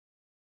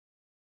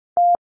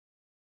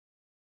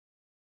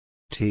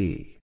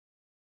T.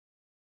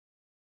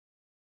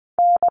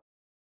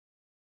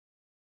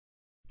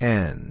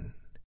 N.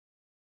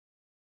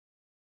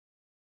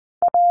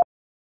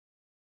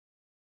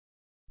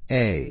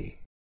 A.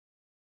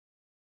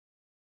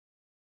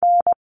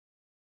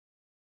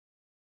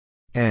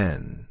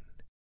 N.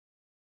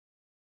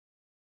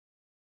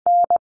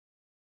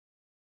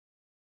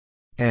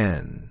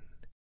 N.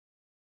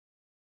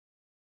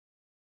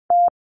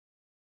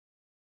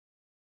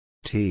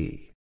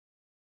 T.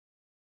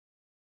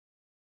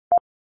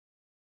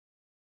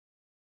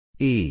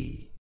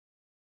 E.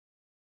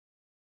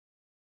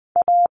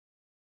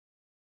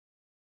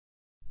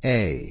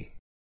 A.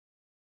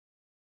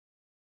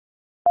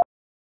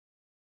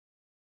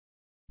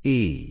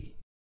 E.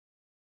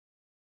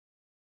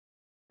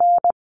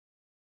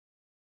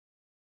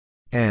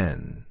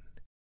 N.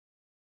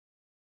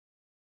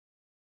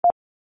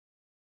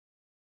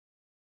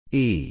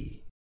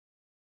 E.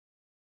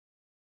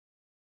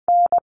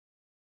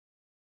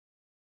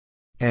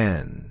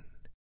 N.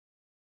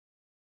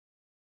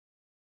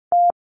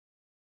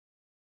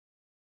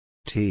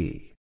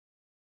 T.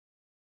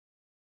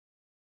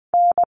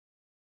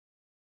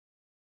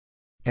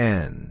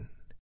 N.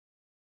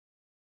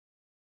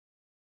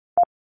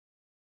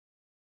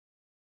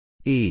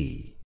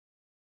 E.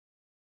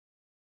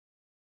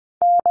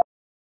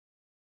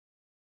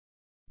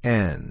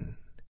 N.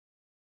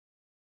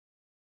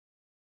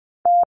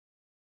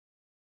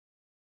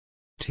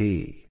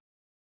 T.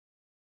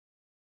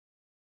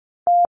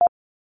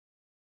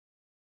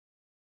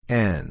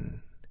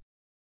 N.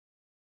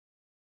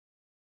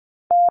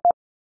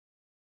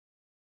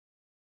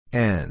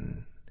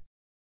 N.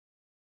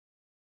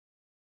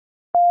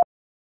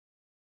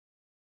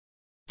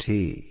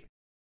 T.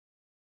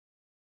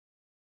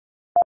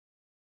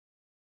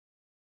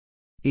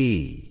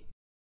 E.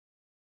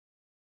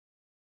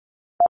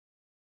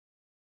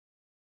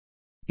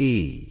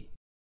 E.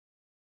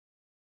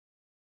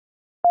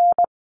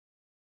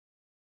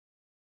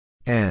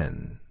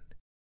 N.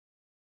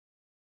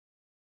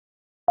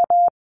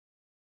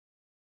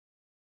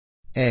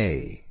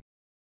 A.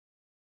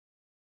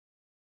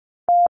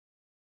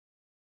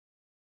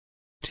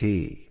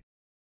 T.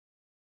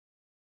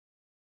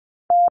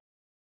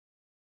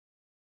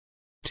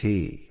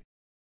 T.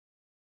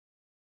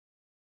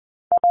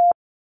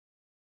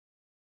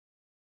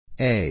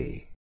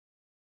 A.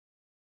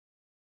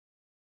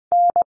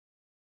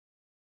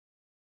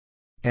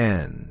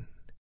 N.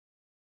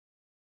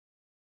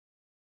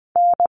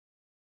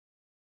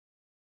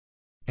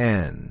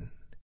 N.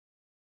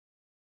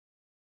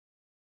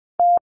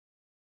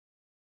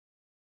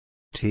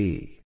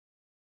 T.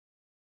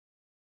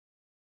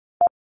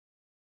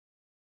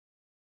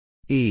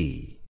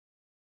 E.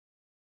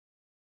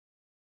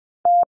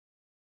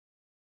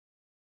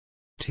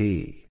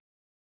 T.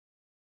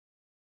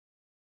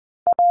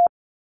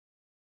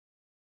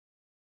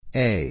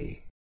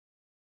 A.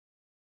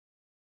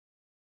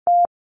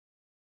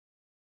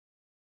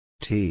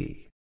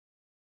 T.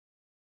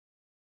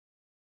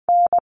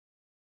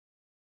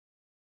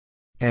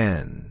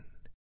 N.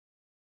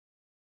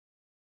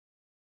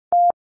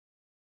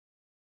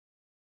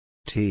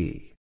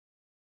 T.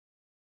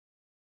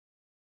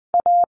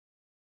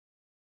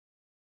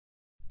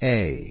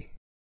 A.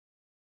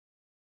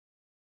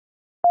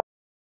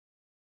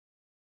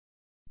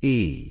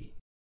 E.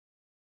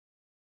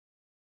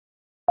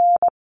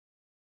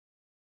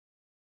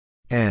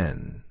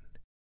 N.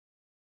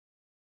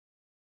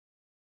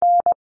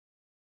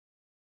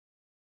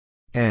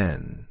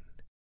 N.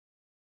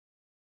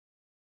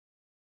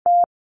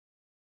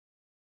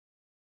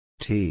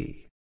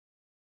 T.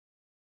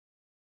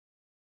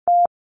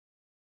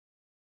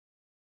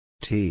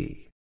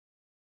 T.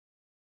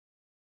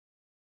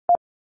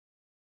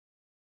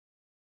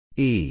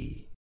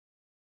 E.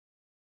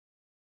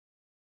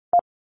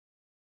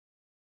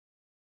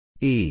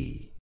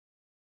 E.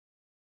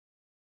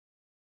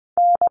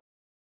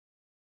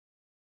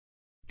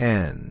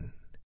 N.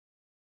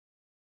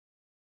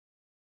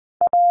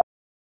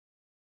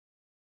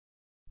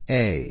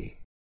 A.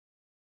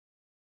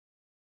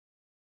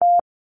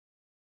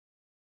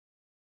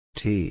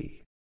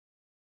 T.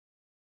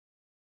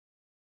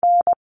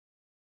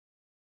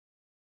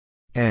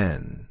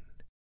 N.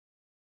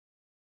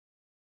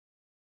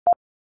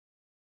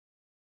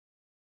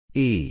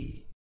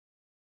 E.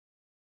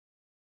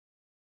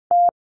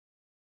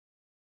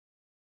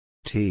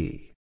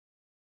 T.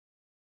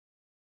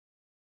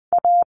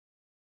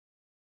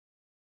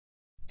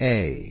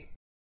 A.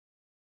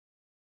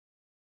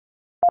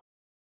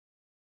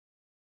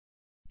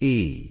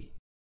 E.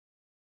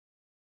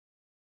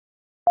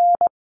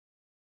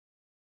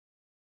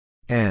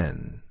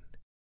 N.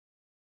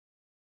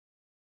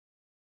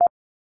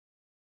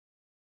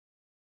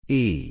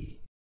 E.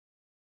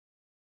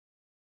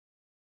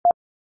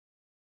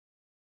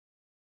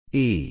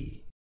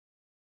 E.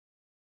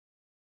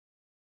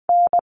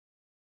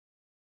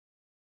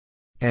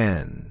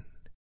 N.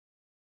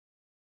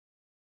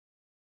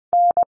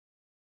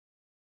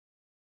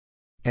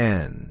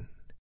 N.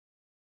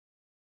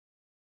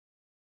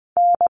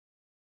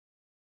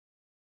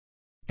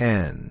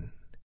 N.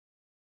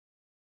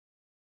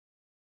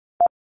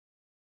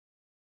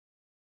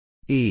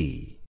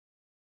 E.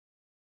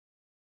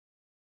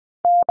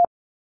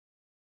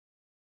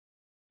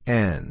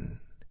 N.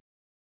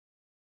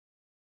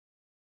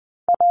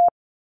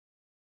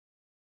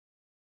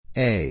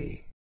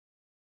 A.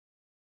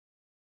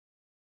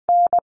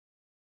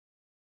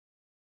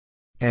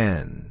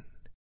 N.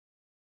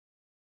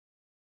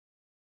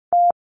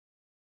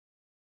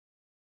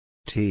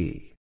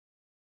 T.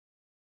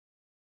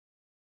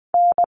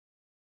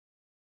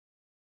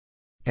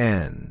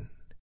 N.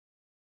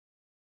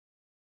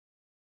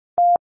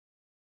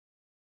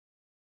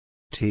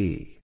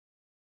 T.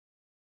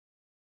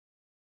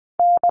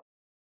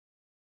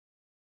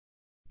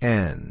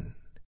 N.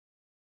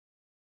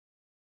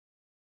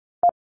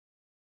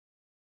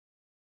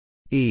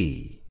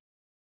 E.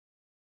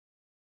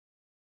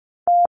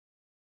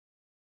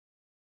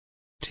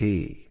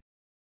 T.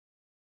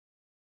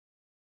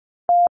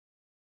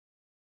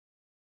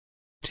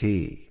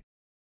 T.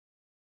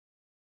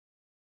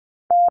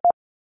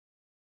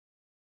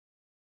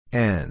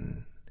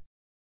 N.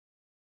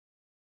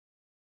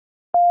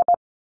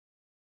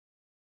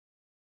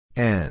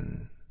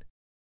 N.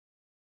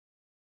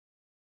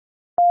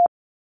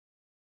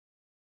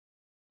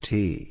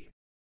 T.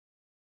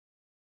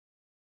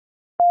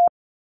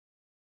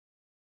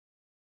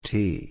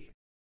 T.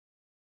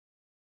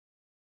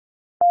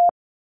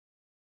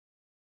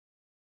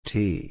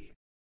 T.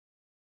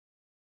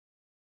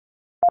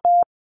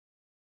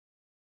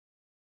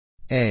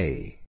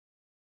 A.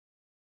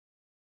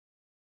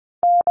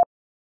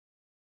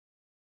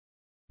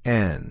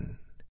 N.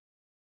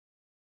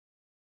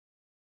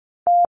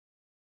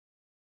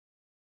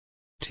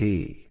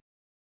 T.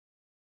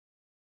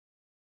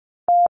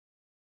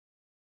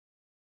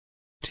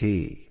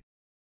 T.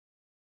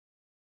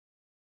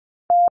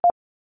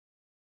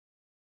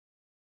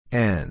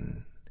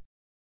 N.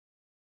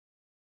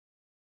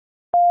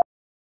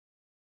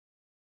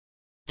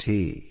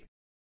 T.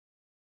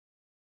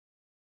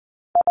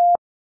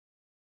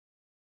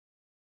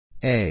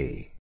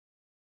 A.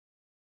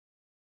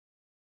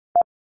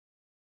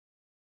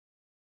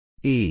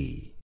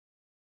 E.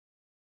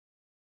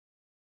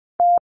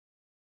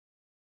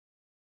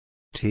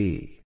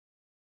 T.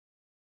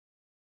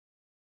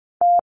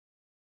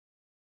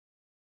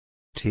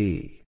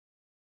 T.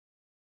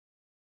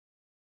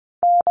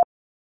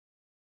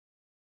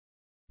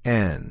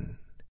 N.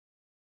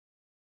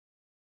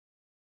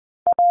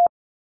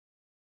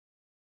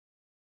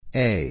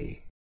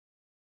 A.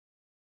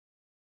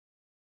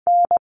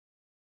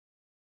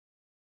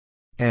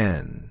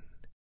 N.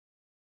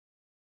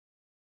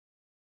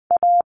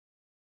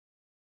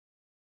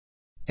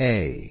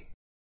 A.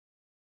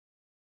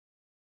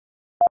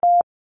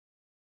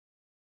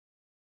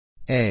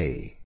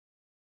 A.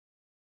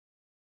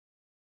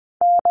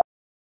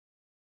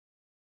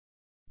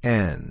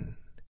 N.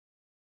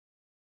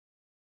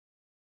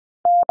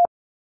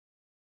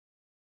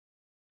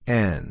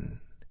 N.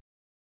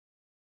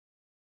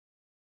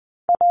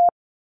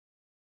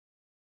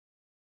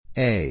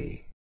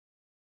 A.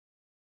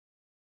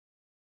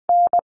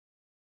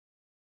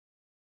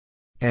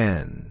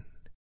 N.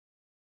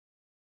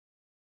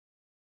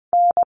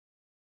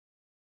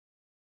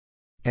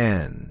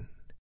 N.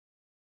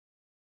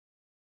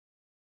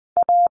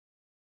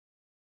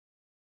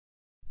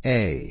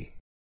 A.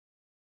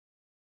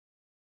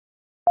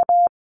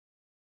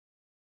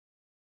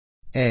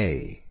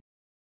 A.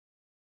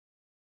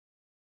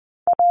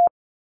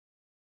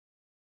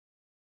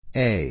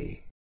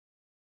 A.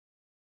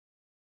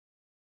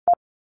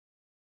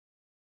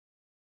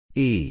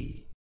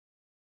 E.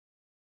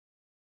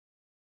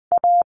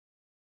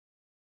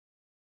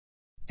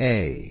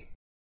 A.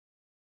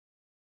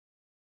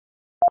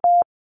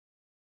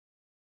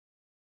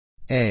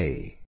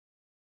 A.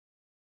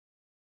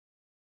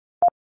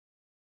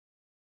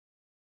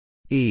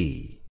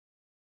 E.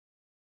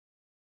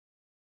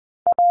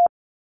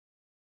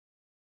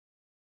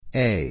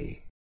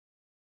 A.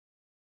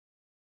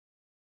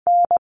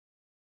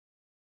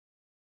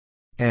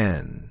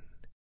 N.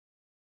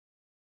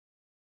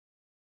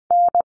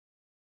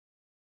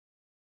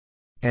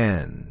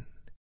 N.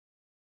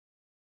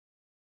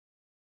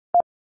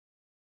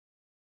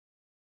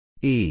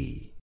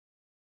 E.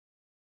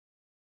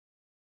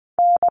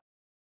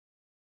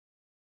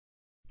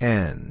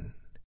 N.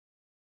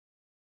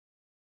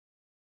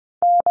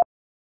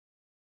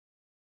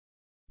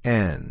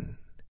 N.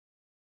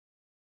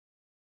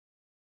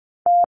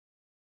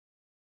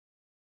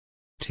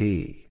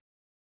 T.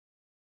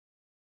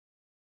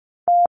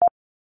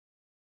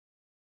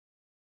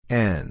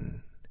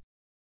 N.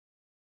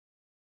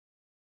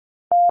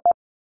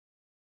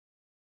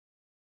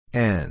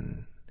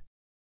 N.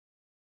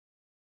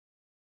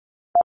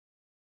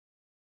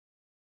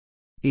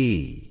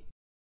 E.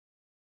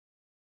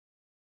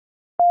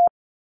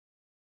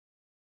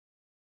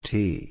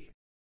 T.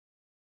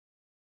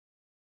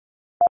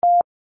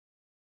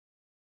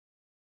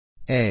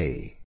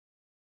 A.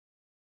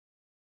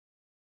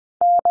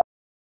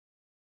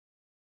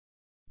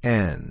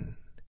 N.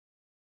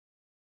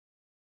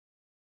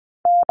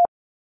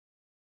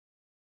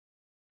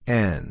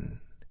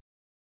 N.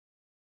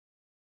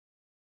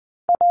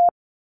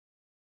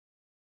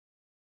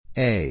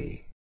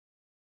 A.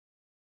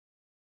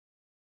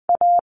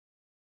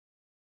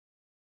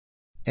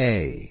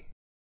 A.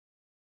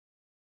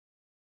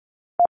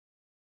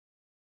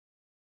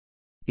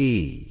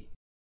 E.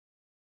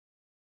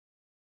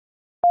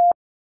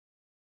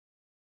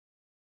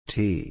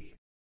 T.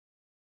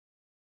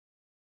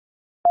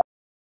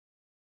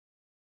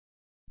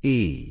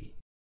 E.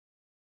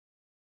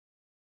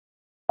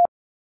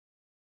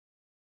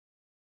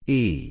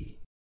 E.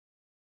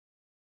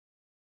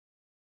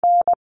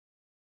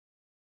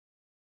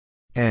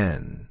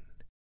 N.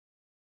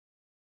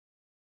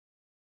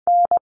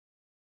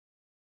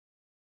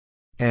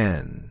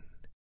 N.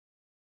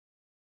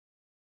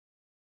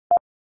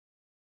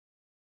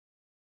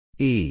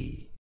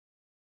 E.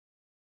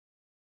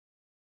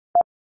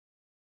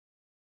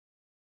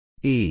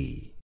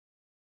 E.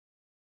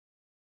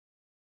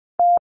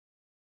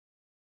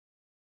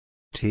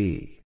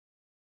 T.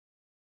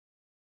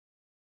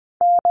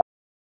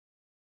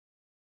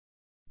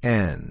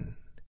 N.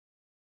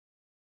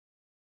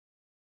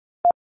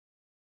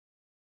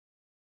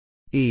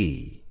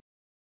 E.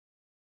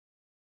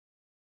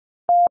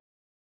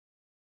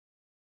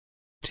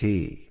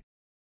 T.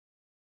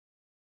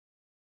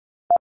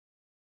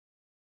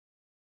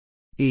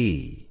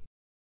 E.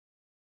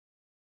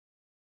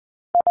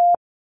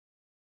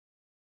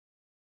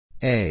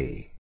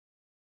 A.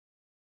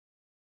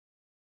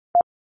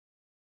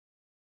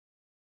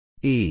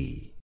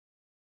 E.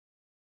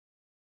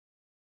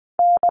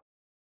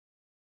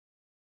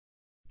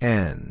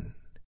 N.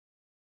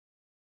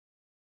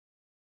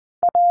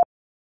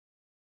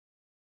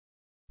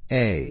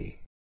 A.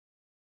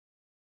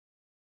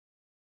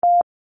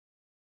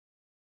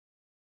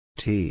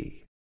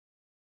 T.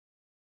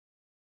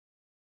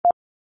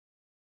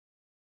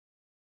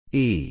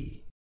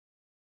 E.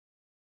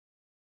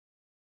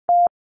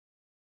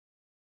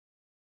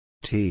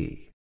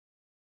 T.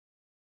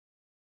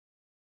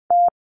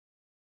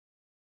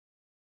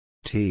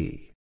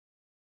 T.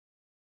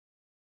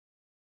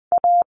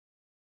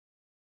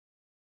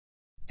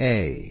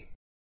 A.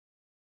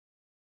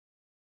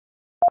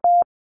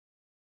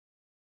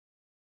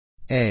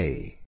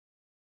 A.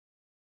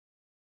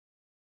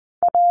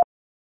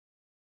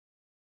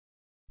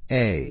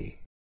 A.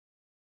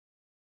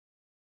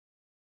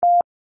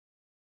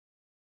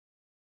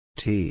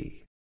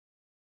 T.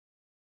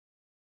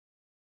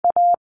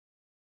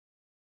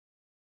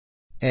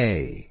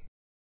 A.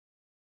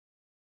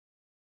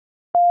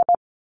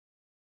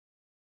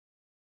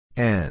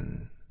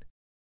 N.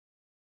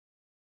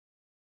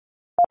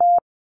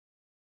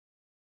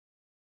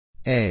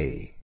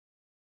 A.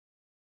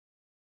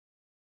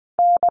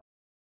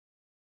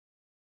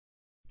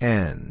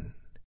 N.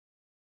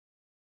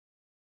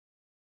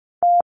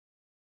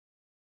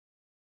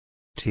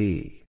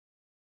 T.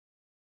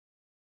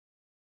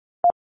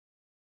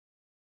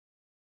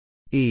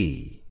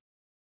 E.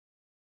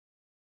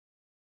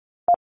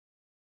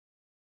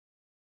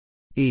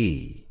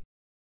 E.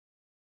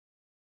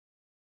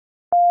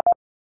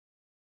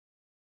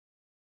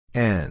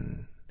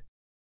 N.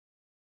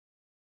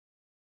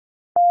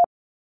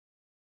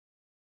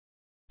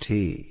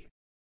 T.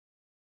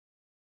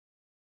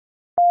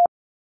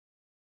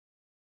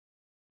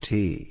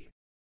 T.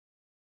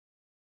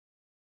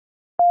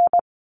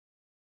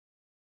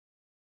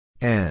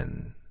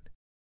 N.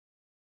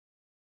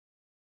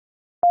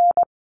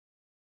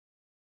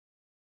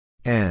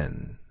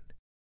 N.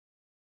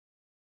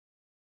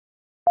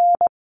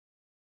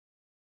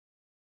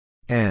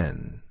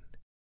 N.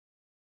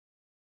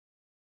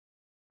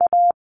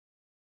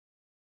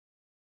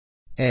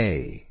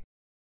 A.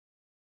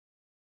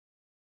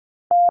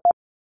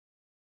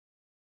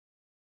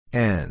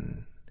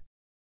 N.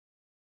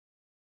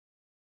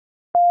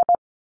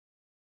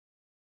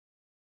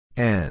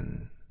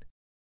 N.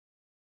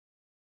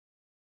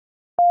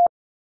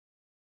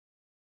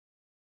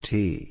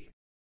 T.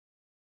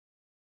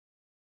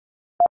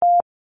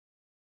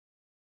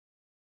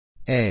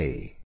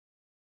 A.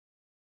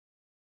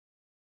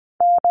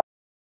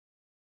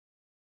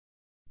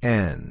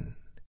 N.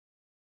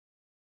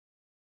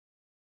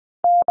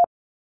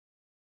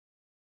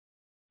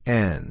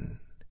 N.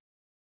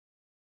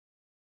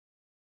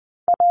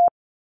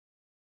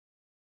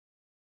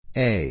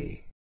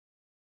 A.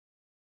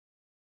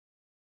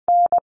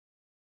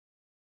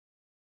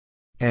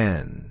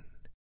 N.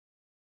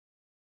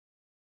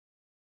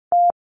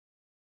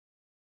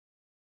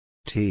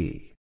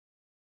 T.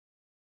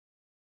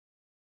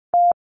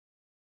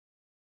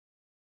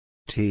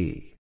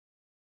 T.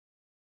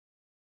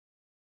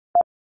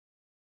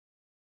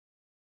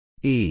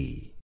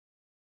 E.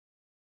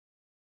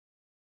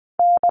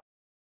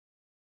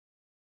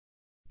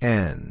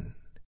 N.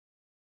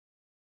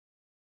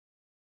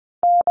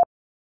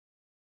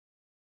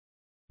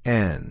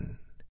 N.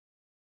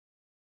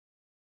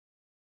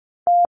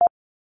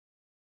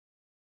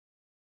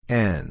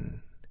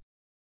 N.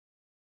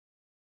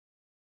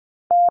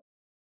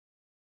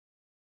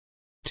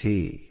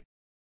 T.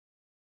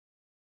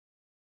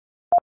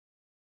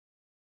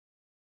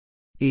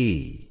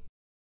 E.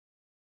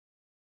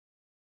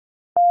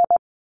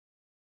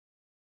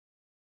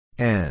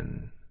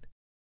 N.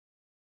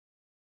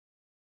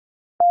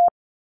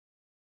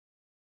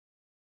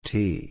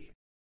 T.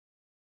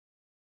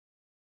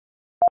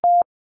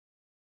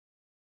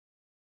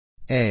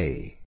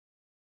 A.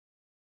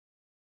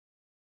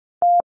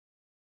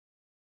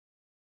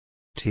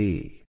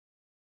 T.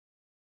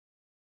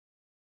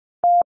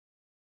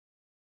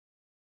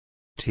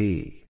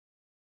 T.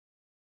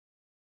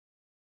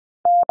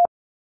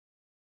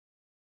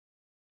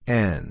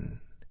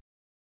 N.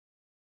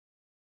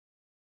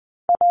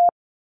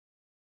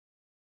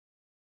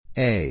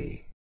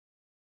 A.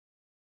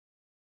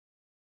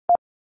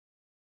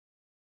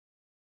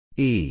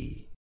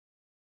 E.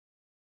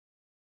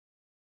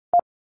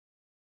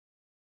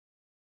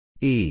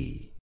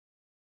 E.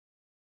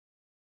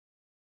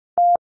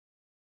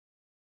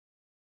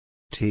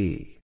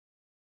 T.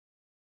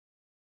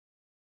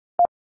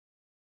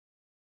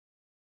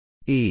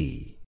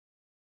 E.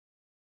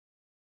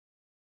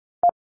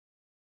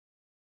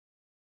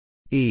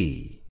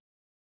 E.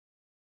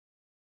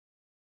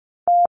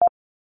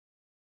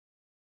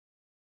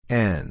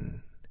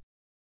 N.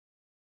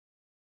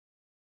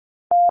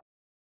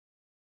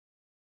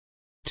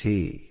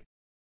 T.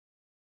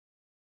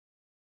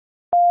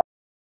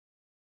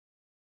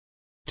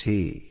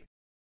 T.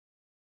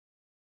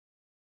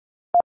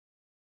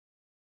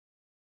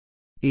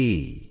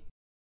 E.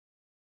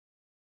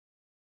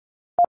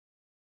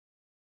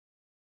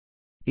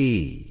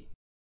 E.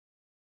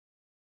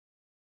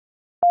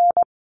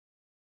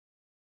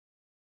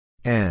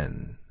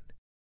 N.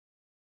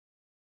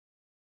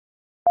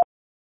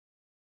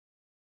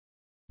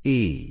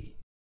 E.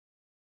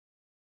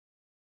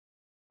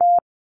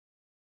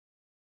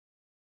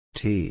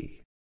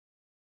 T.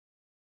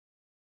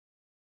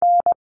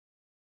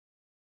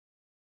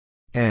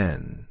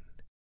 N.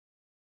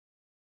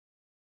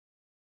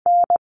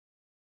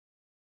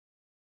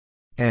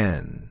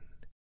 N.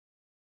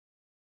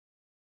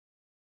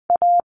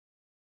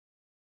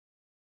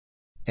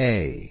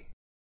 A.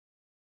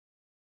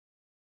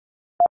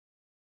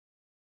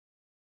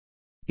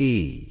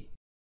 E.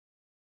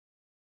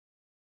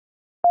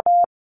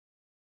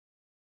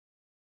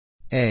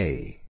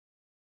 A.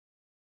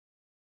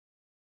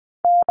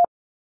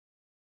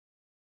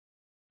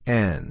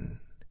 N.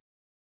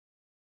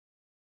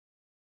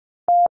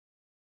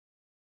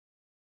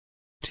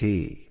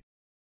 T.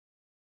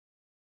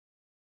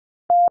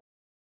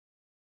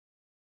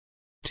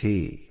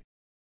 T.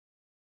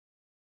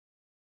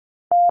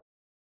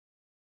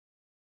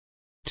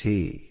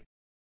 T.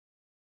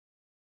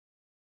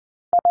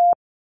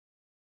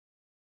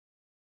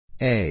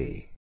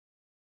 A.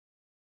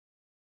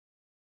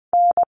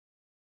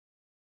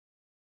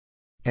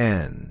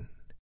 N.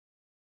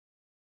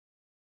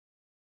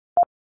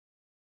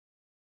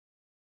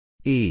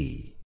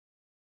 E.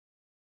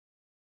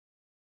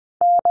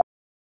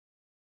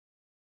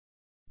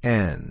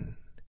 N.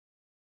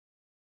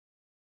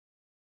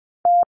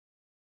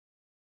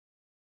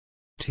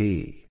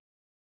 T.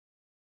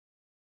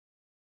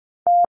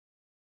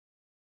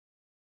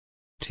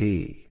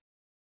 T.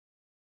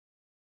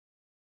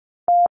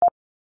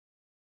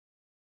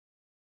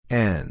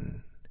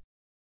 N.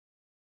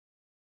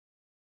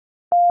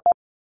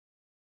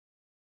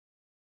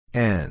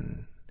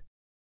 N.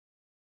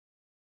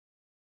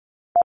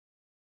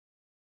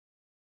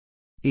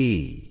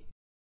 E.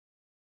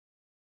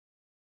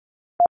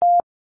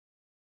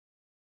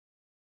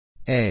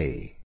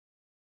 A.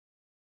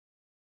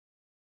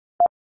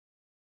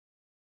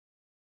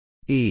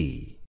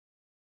 E.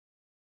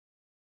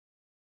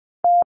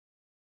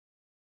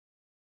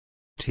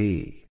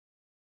 T.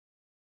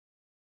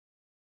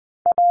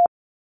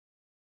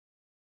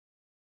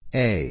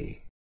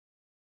 A.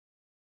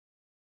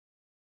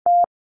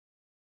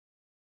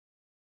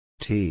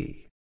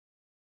 T.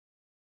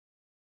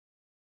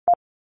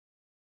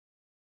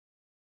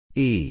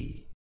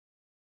 E.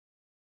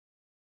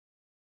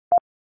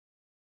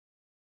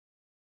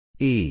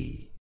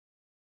 E.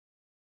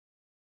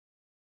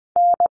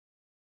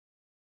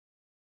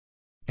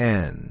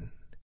 N.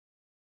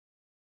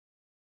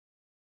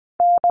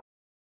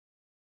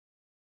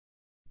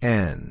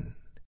 N.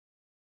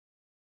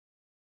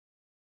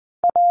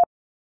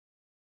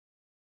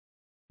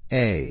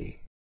 A.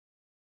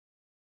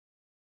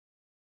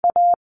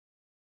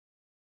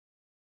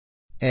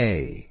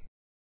 A.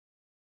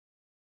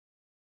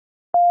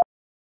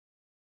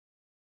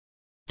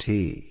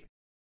 T.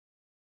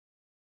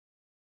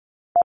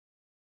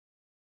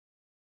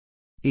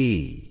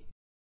 E.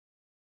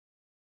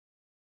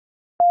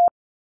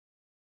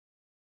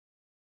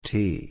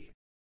 T.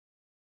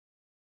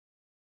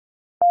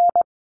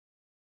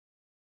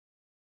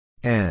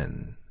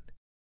 N.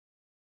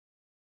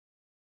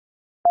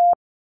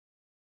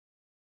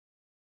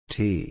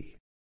 T.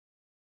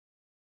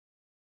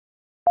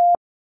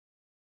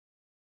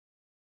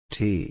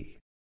 T.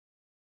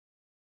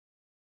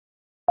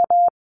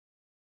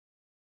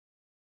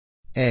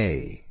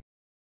 A.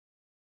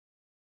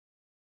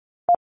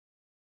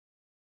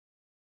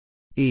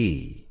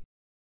 E.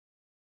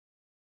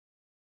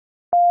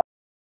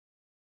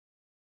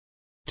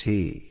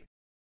 T.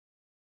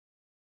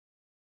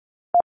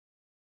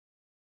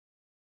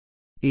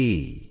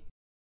 E.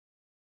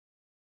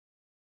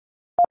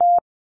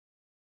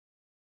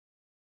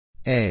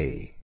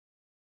 A.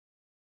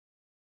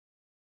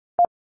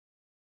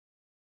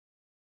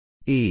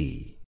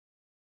 E.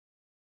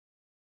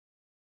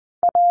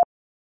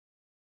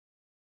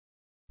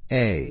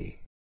 A.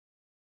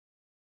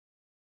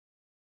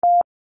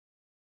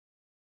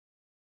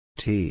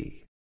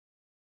 T.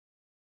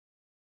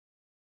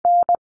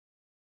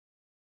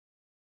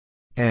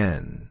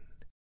 N.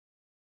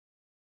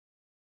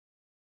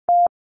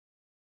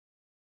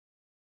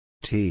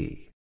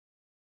 T.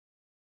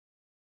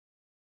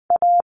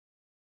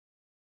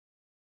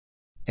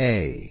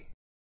 A.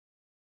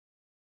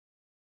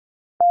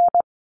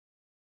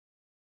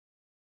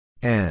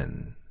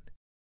 N.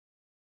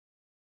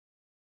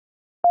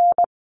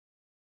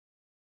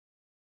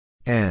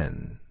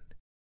 N.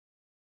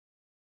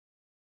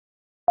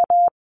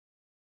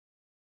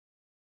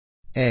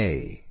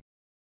 A.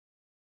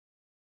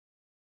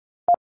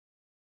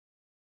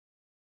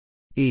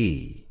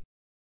 E.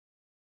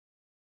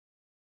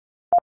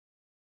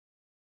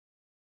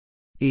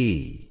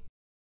 E.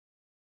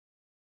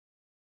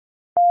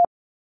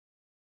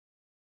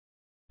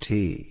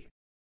 T.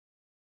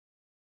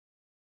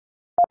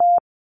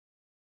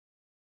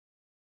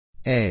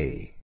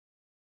 A.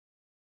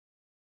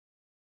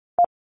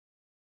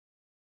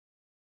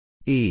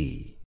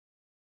 E.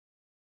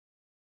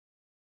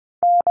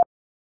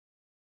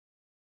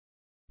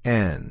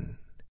 N.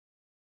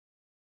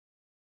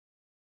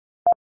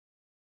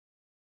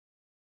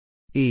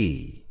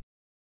 E.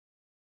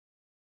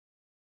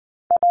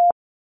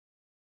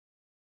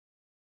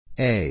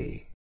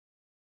 A.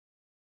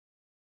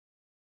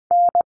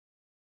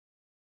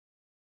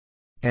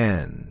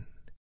 N.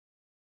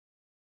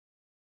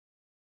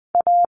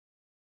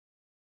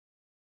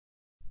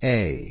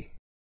 A.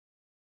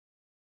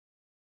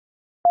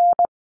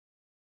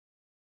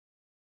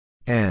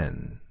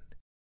 N.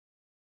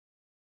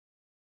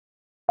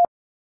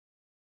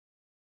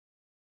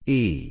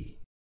 E.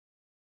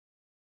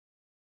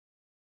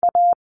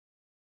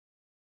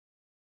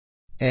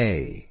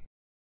 A.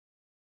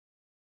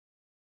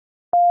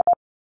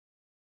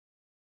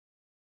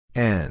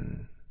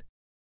 N.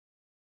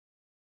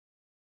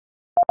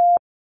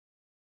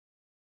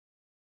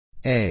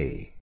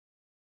 A.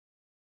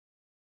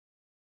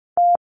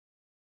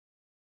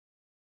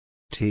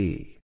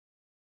 T.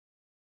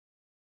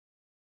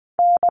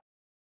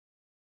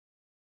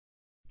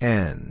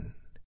 N.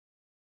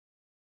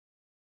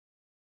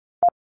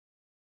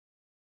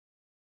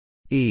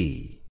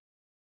 E.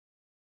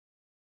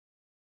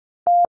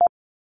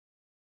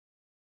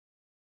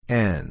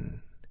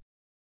 N.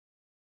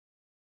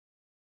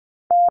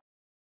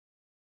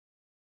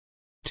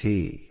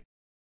 T.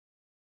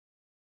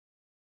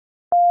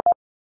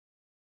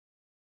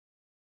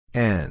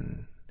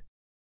 N.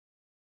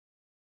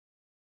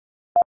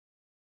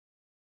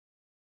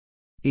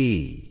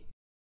 E.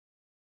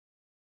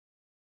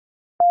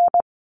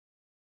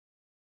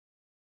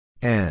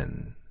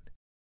 N.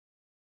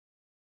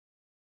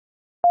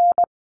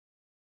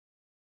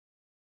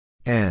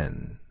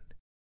 N.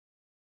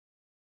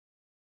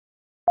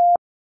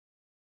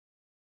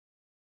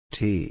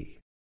 T.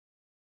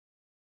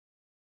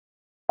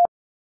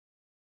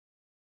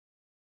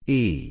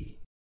 E.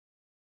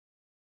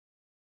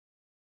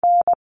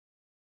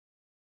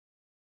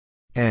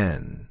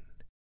 N.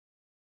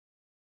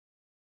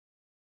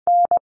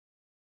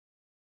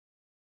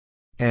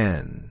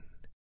 N.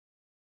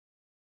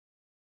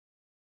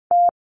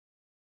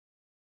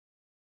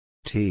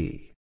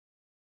 T.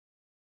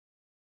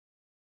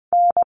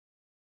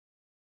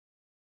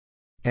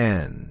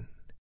 N.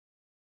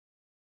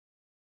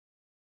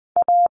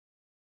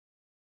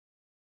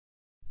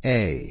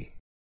 A.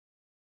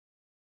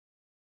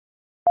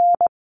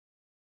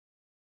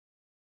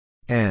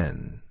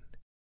 N.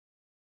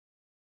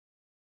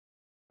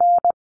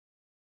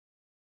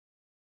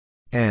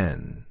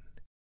 N.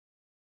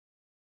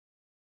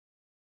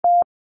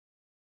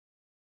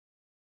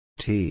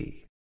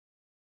 T.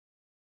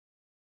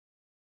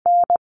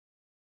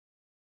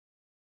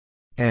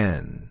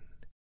 N.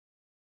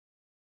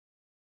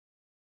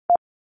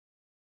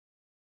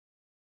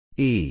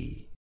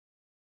 E.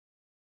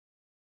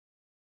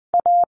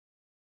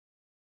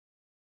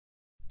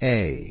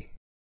 A.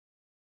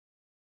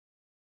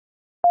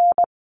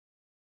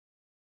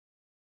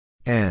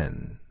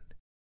 N.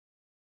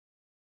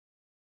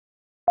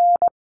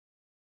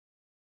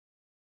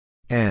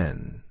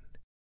 N.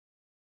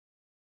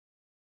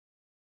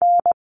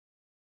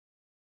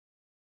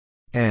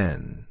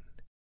 N.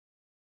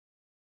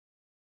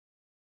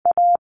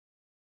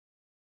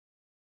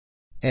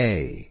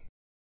 A.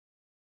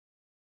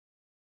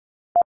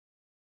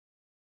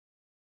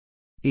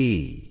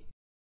 E.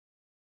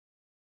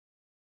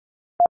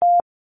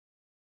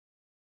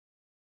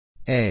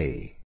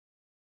 A.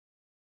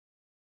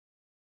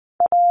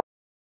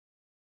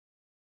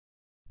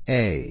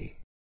 A.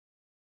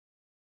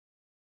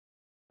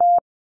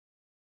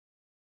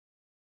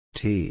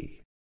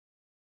 T.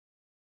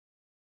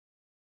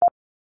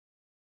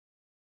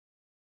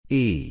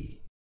 E.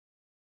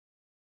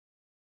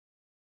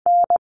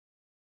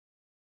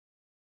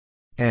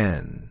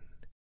 N.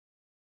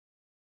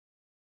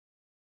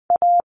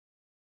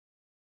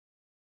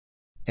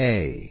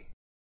 A.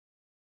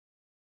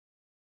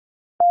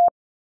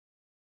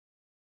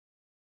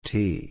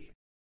 T.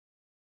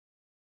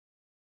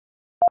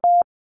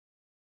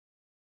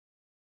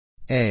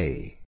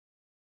 A.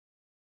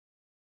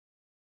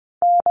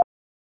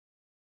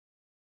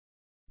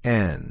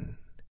 N.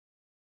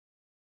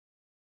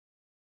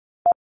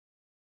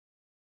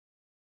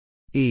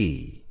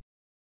 E.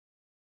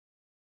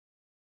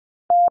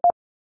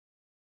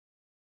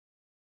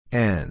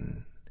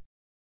 N.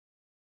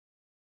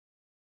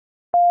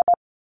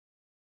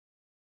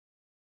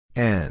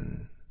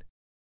 N.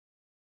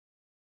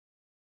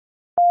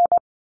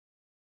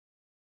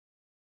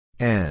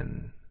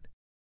 N.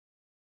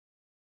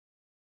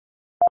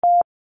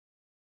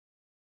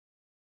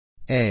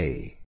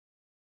 A.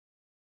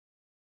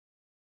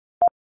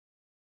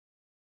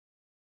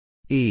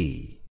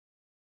 E.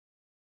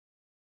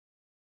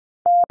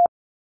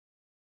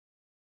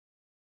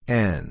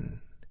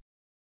 N.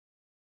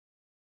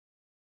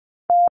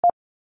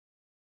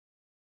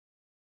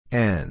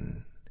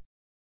 N.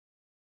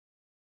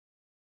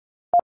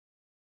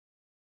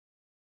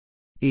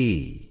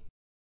 E.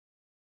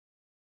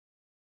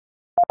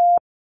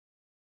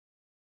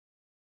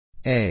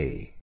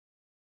 A.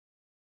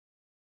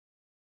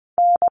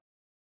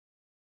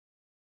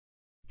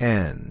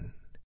 N.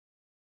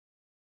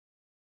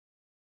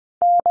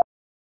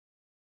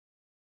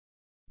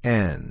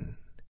 N.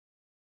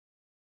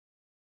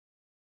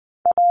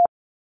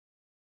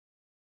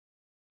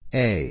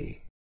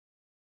 A.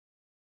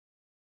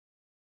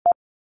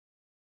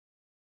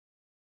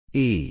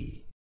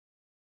 E.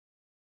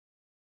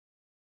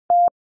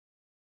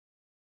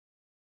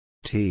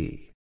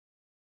 T.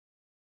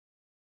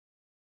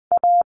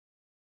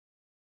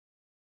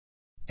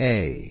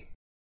 A.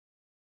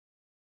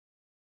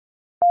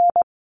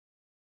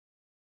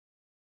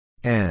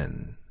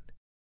 N.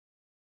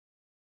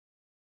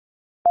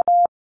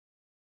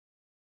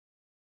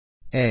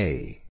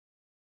 A.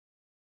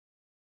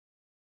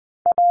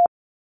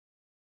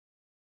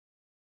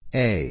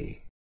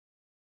 A.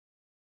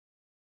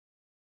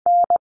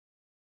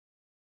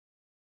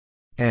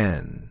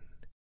 N.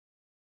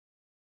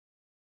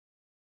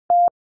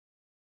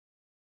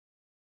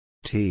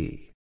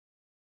 T.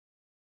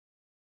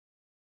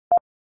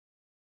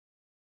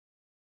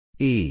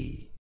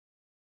 E.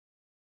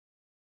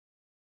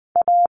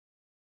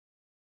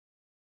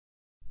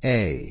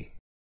 A.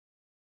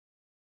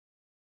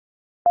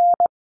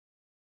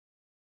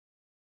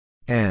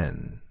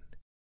 N.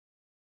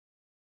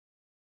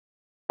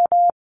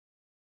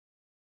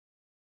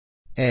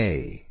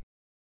 A.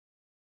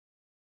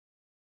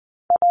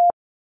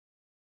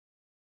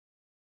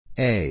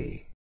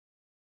 A.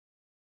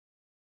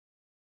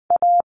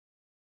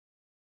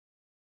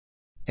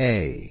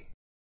 A.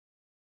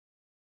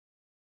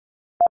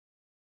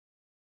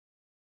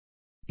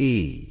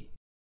 E.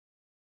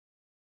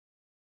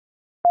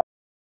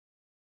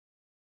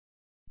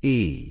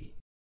 E.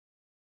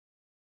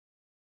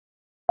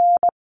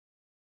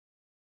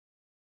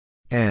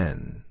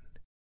 N.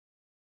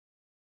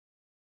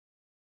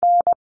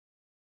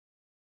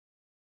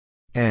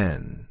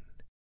 N.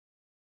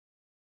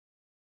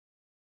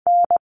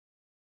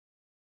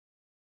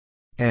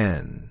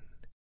 N.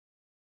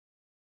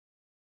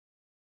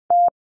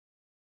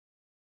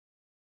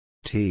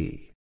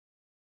 T.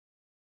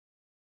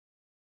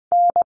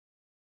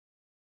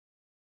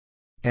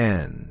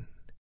 N.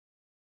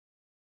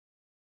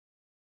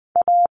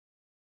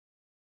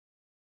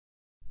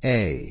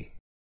 A.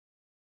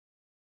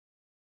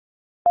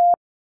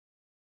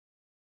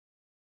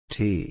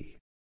 T.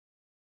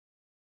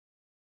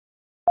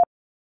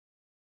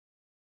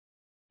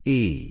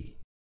 E.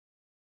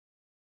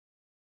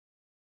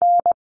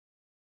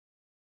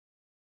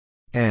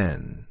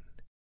 N.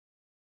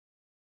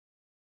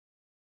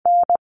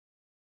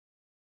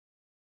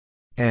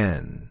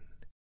 N.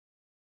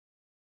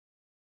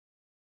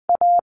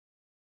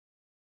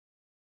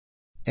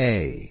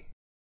 A.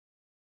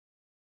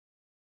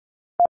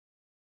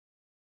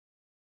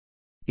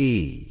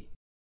 E.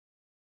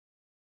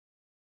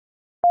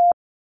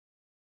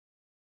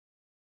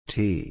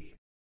 T.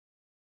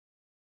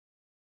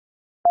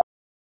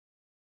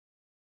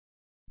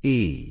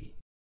 E.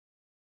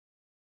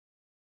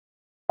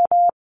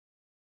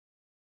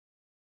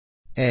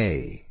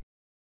 A.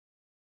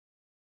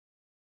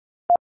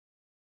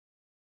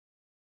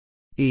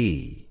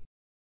 E.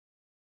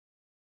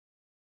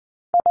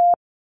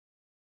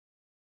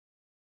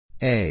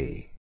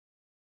 A.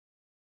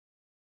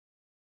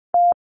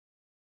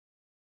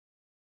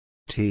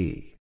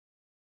 T.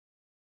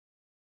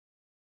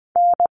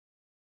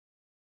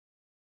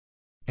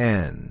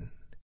 N.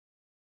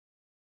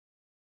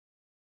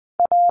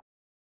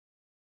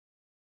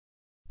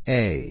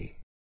 A.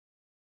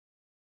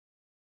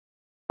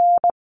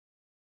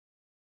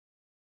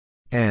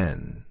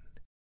 N.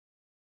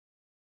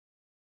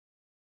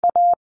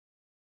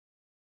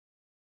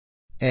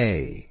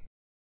 A.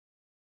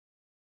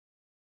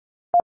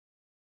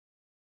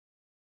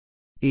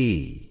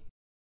 E.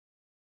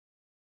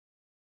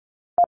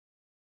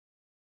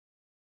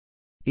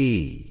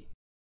 E.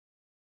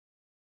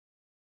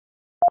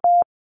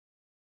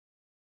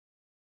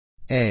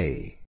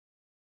 A.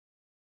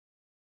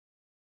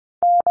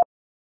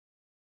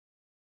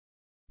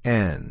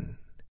 N.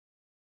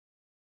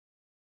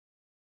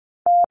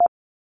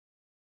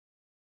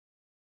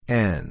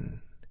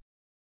 N.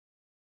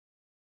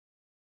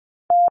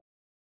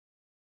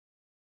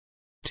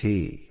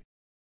 T.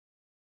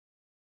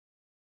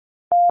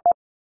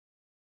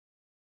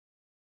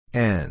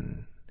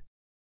 N.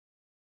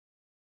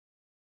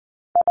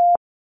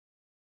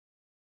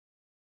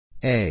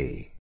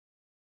 A.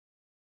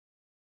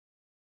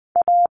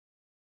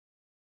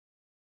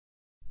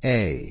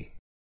 A.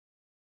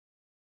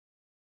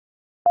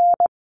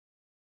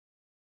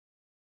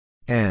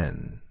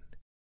 N.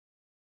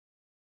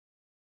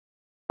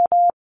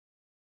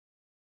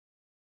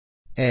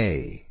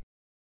 A.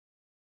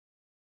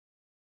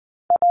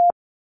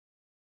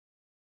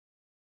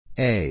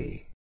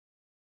 A.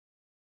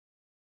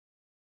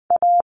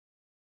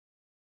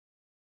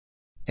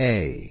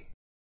 A.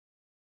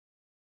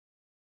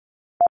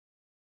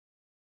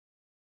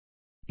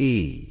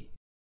 E.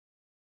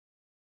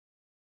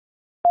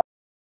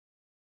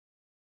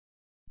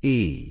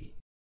 E.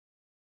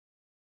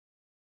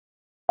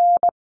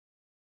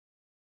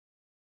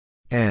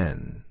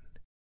 N.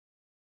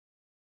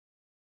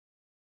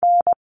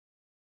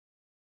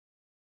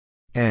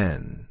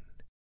 N.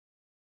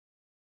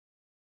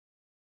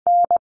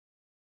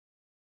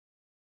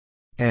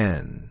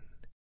 N.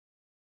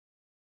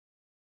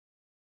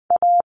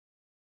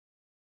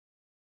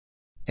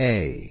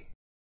 A.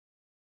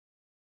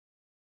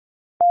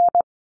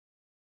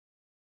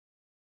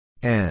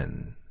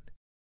 N.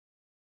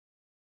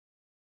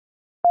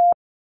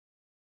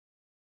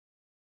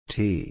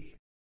 T.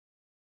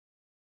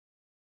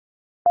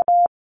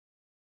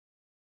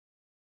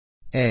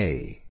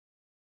 A.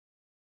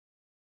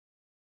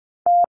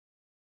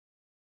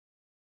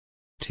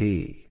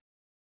 T.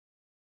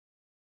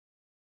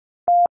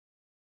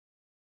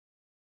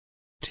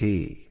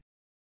 T.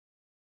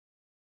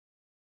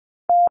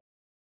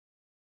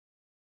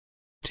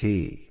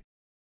 T.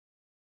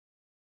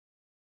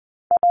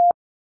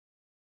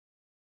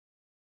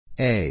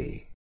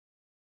 A.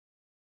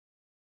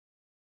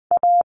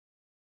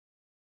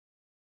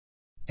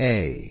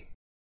 A.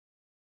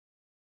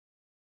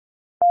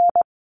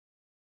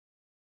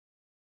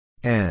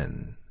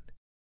 N.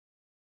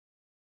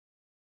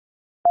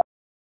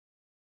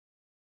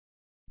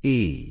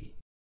 E.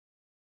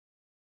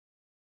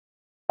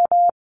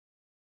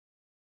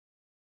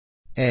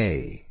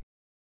 A.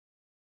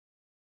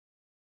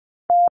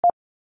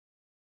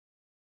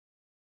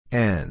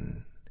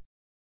 N.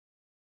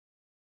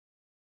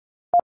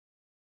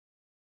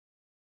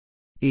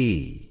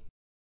 E.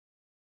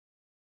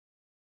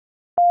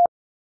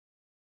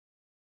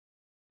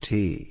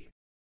 T.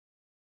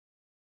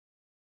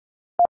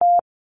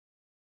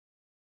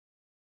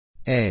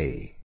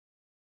 A.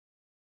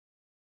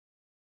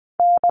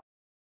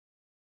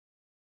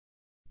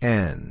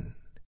 N.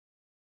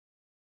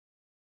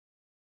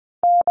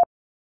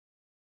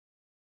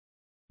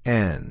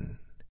 N.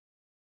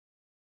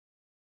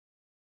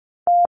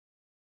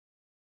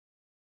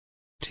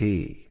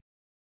 T.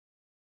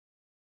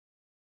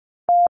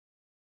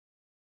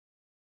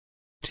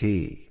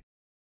 T.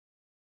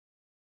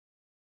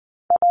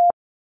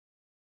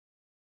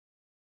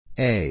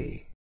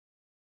 A.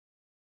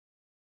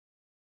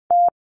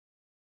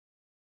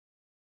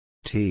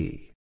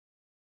 T.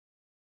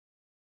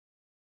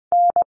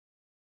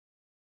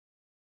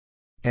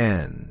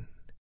 N.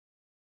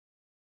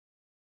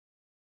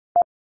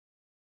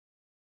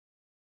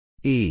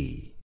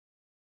 E.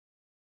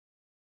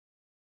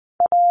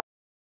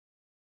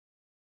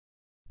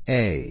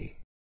 A.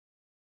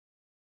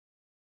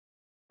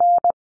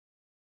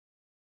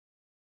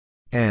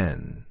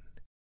 N.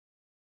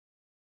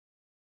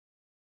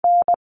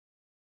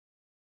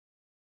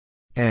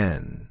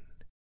 N.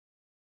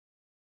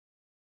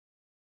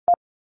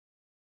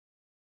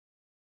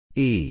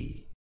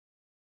 E.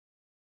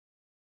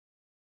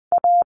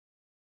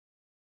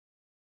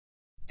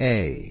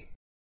 A.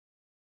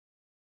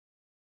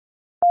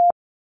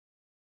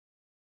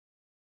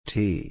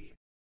 T.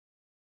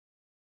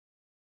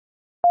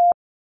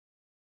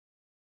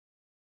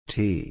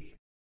 T.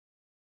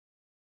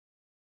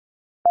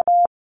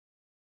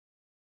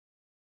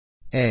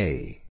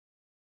 A.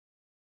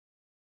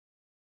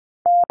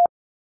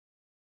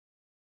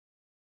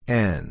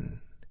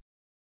 N.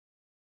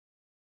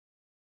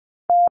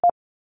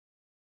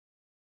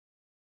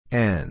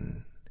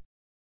 N.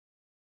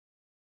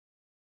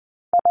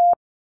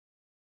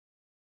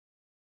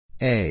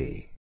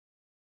 A.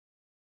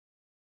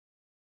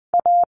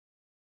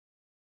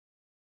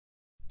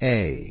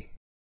 A.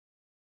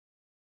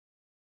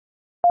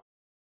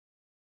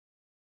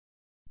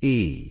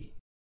 E.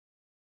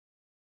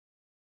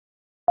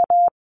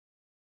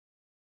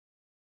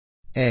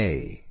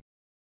 A.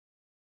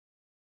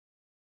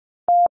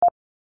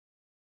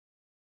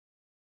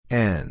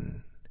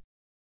 N.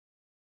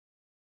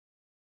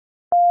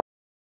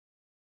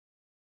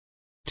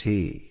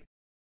 T.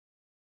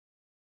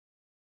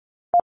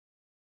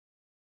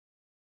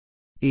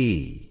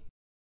 E.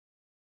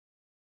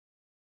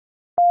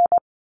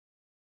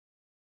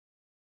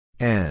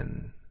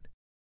 N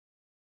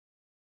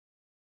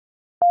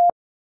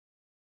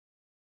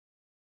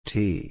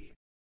T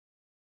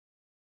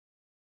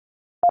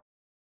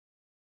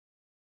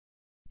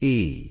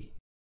E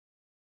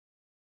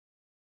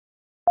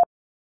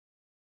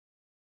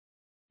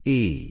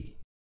E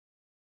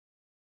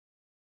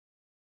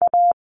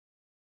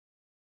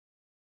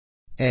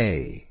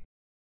A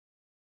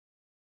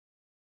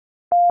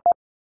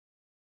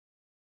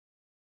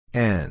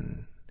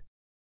N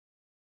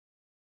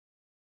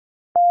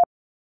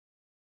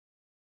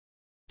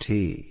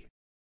T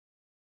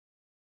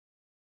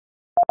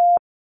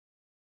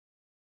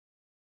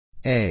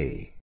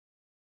A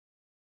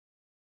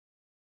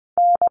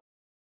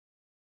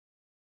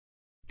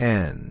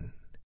N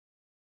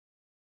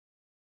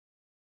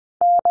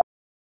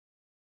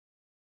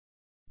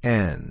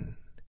N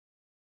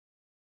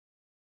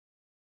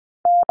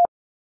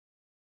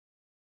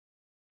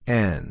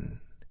N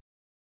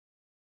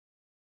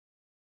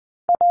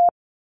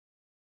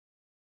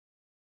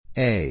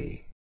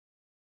A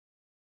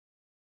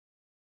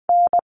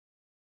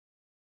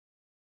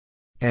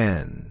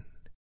N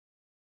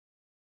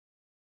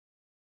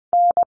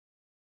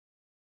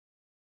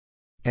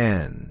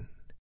N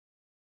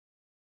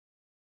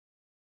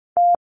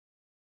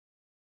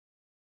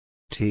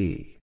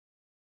T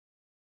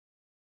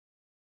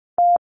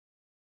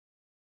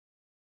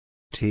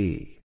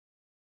T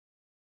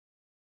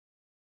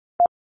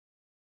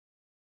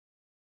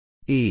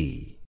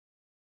E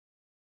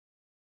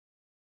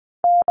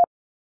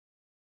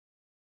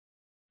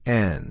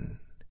N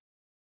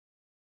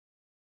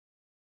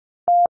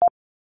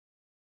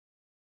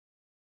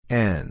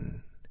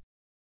N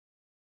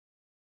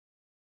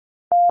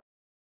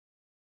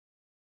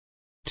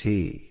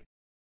T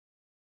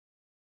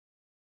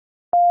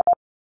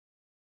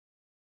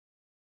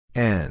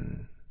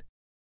N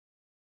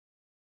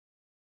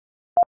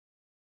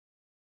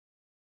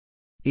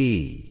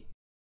E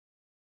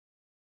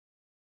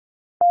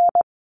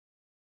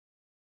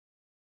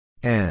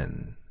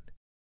N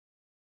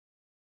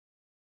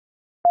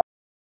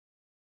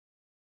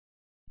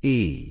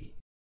E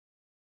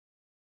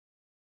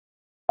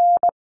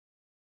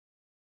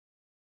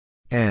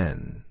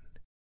N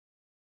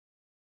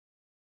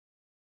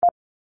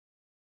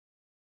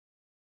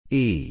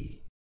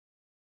E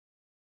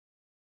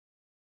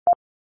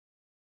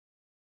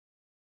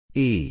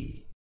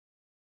E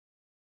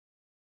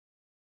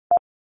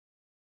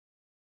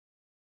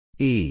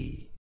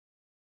E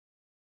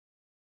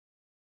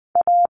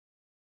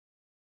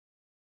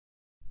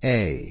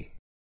A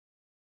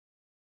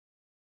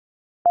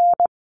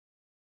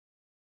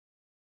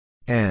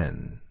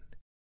N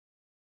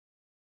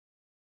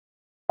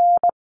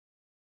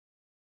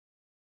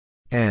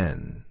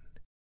N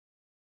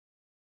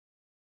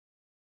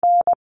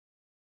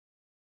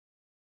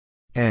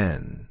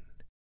N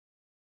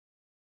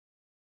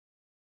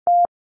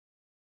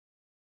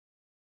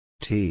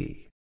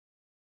T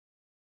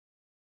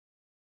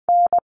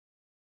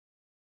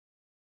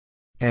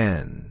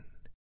N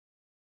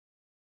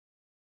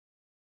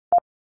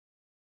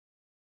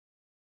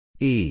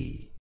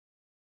E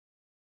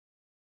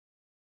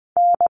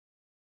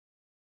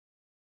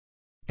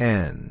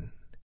N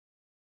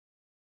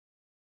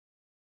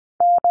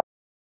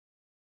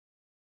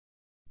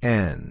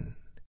N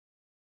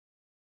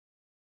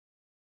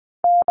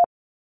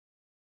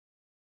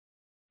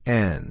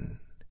N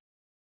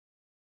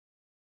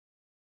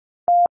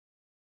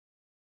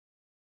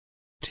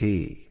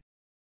T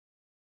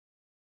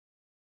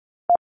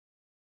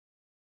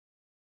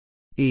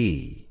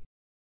E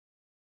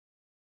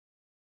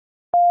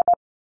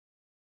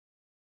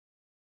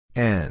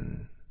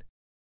N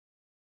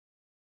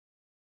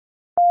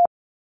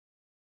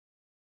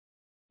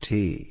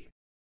T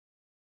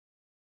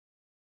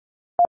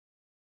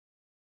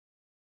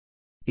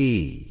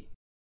E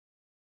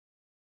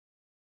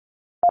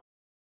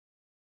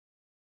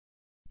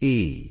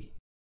E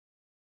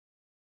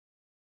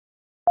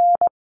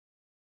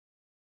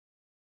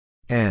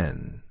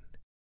N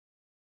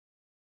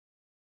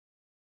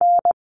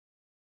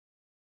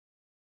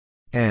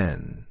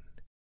N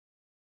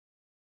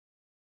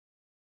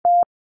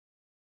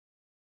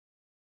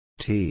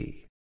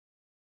T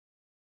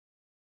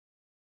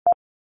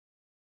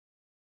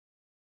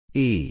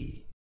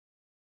E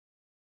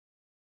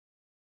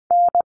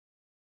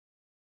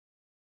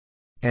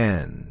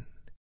N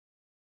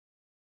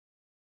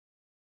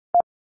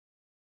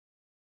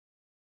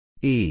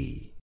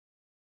E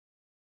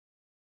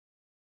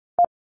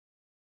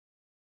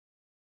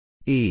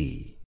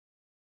E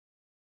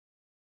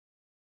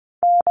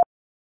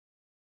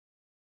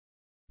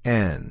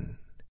N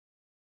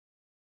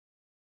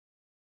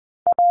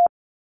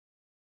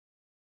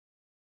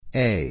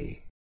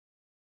A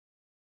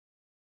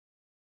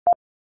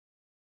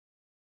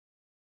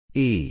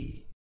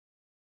E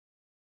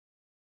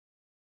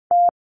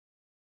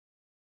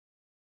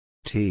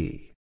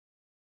T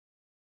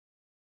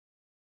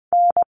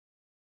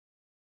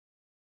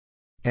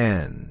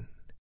N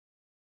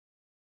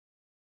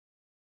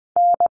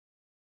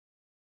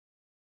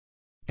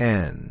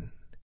N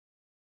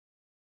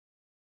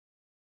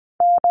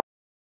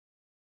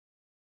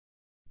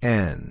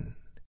N.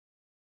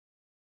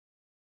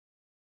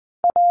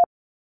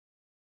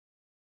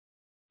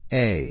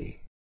 A.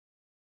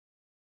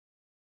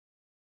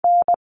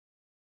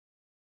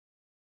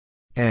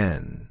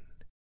 N.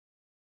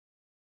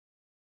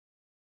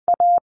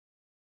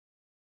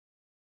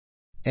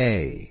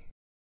 A.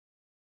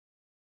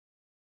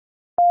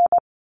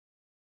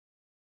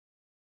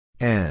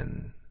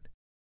 N.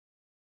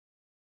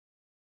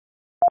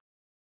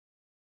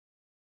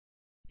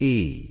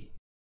 E.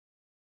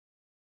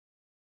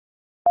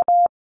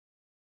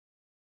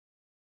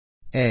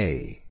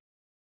 A.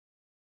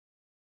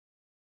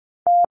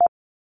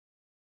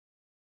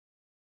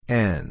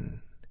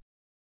 N.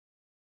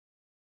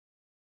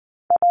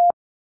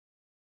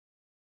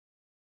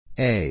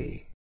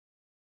 A.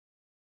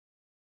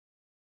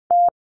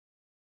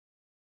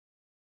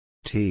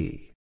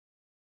 T.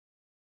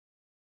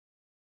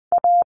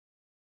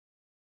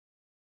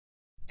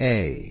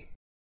 A.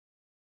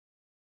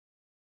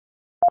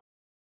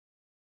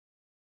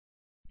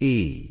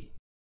 E.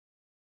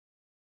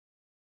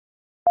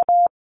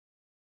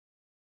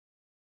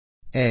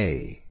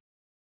 A.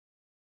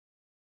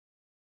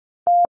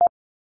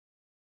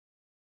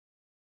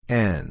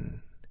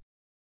 N.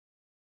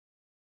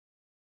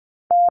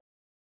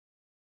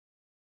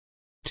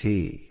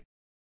 T.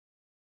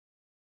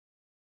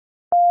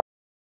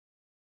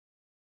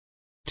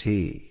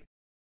 T.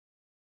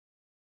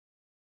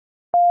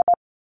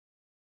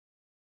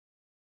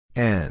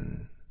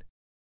 N.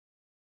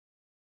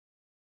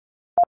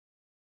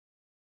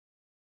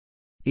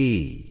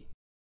 E.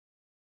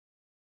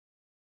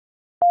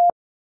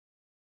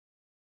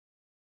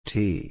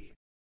 T.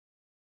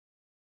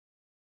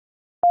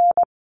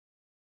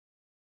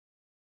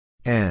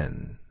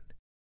 N.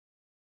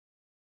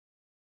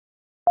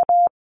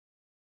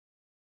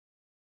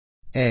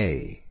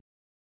 A.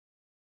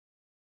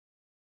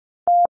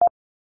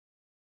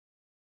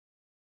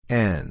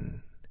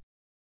 N.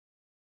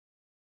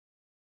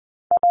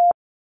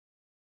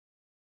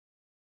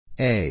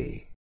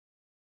 A.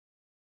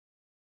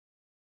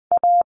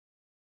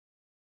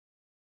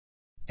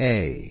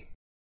 A.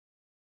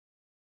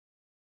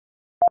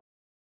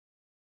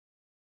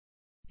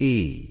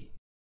 E.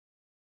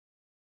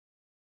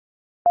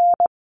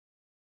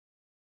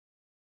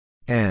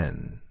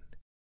 N.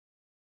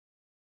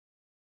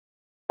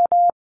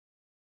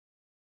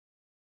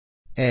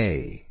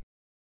 A.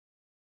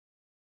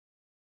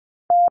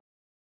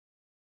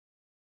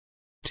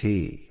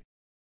 T.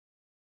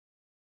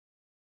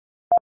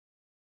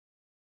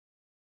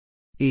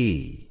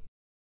 E.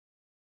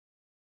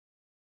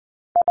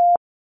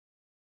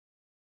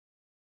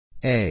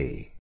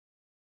 A.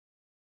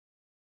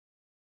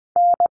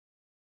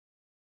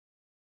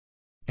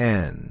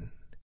 N.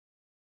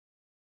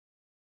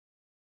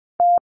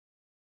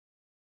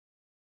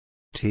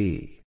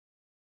 T.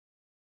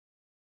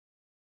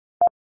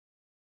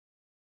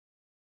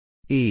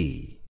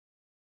 E.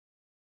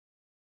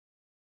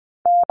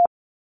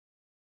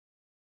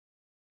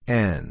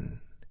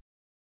 N.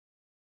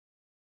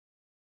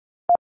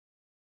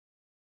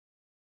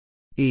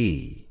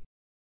 E.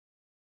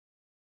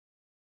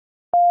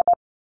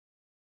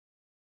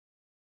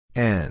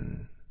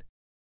 N.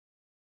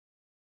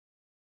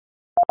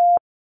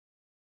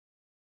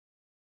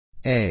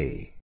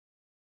 A.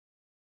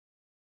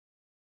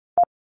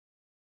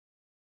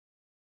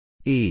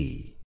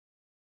 E.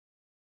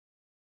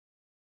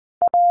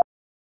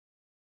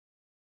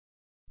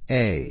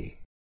 A.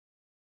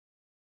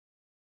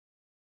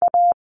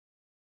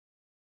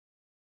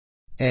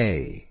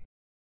 A.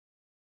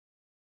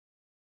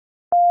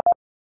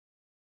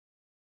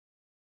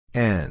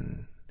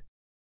 N.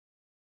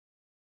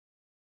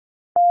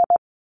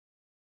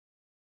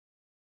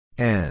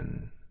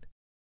 N.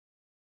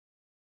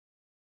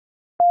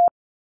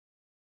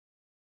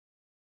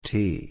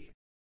 T.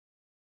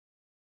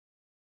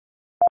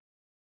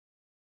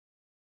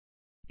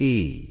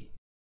 E.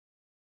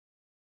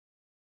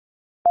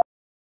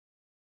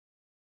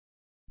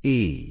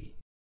 E.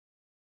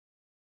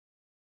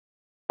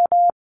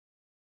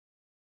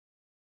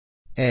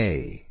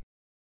 A.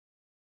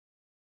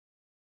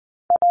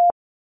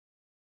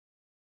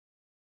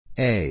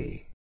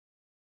 A.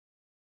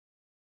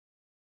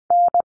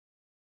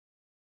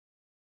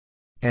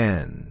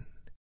 N.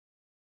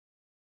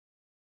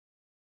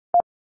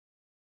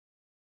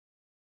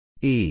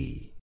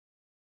 E.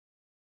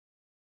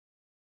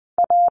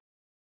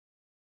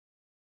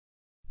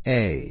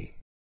 A.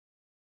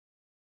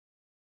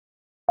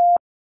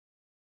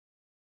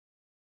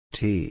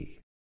 T.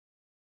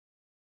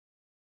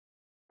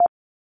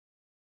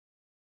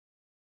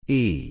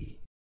 E.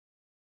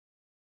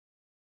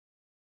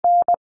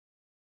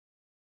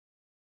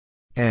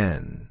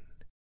 N.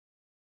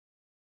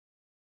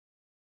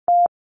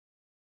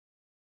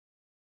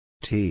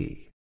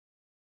 T.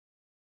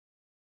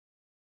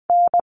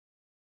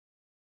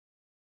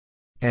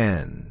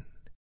 N.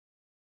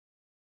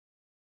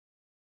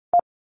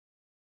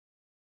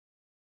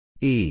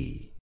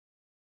 E.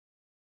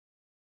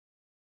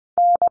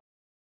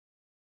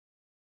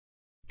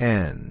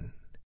 N.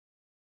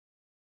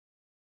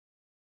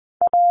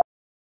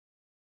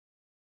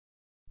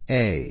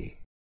 A.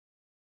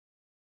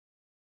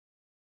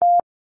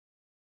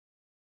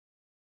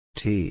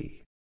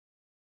 T.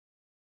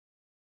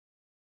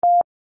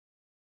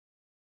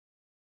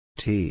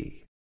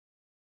 T.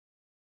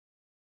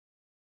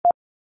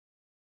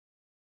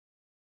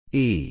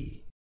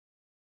 E.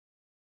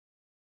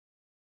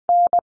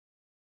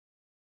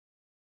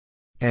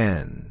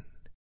 N.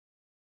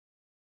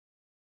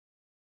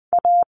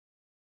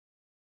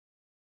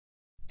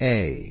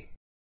 A.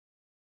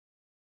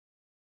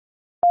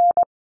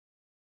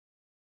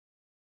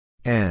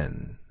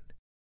 N.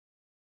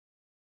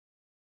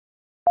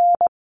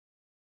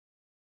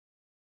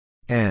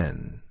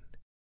 N.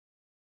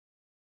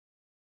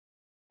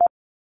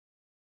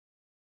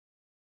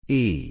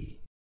 E.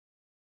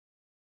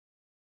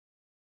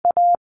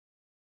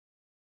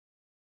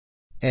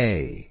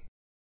 A.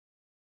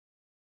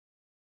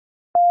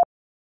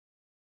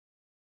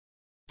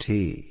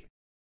 T.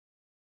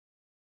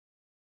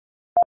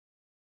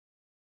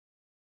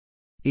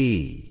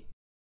 E.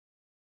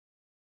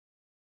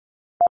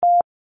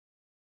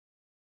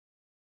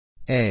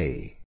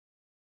 A.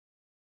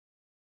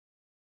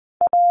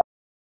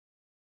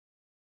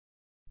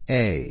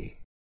 A.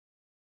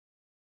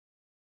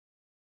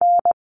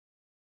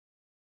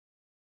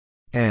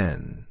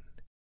 N.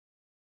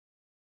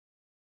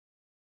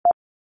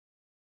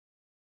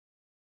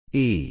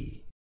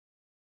 E.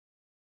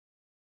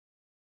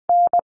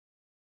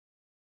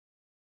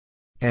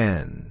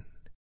 N.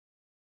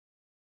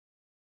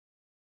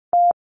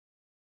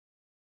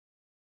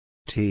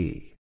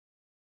 T.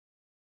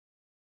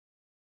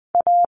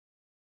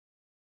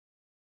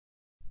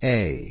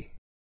 A.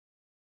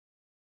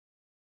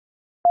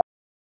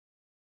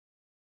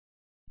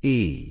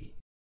 E.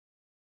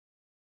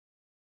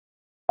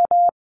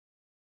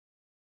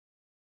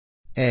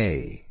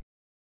 A.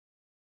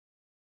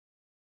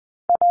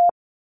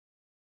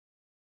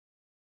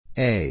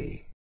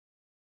 A.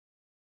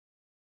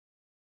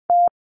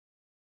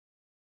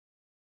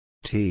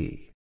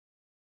 T.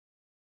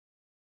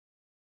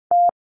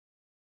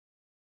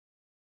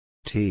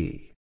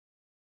 T.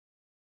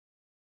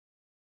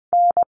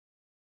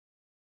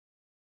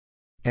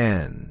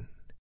 N.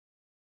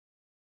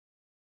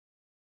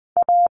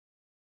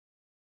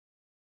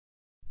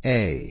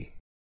 A.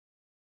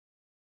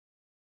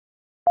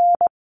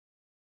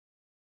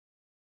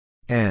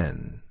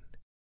 N.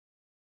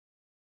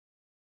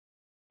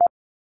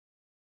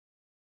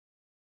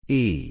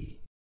 E.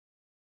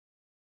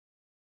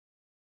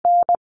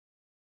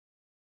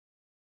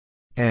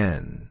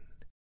 N.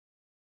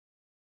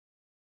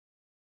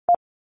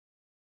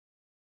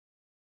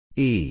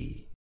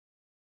 E.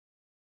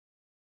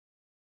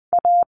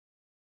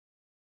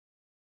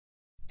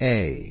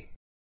 A.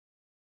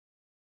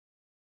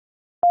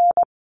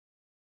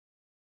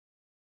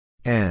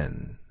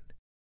 N.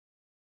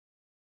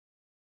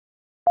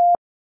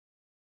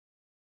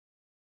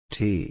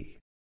 T.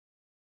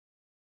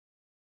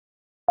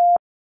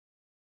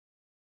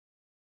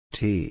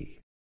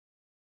 T.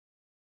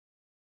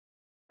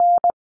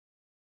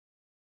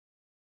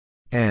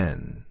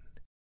 N.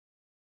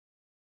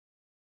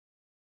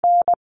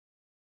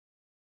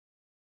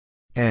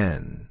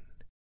 N.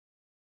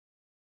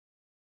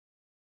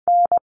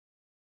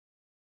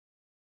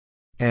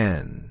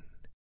 N.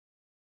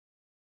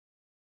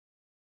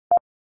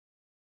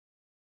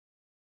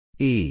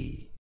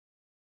 E.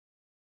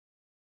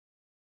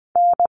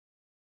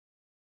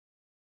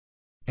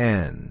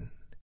 N.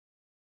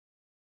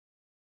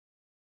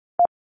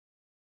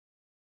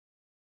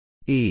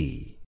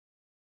 E.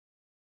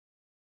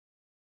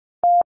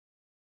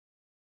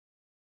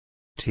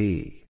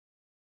 T.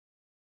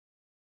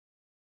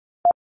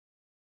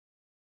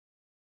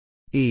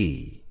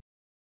 E.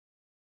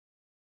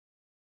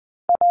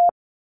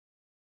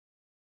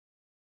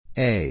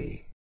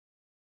 A.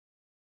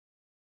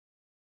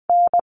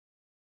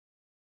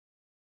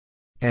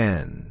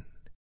 N.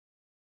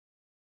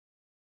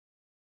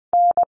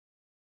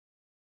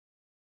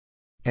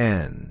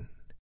 N.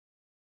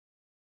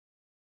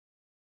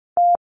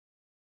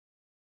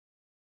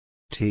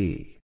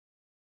 T.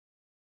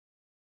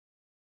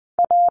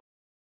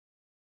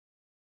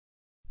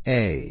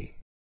 A.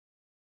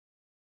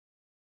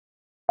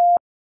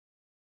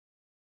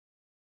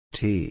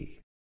 T.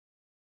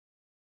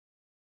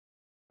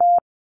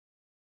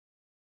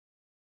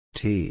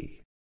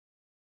 T.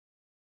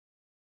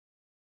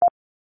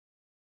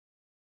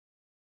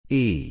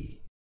 E.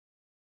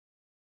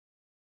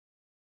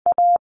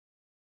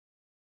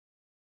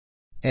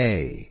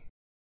 A.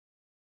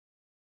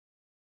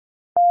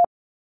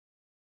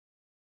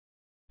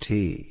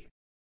 T.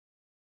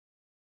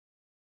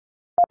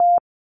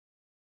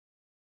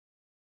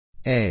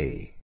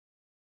 A.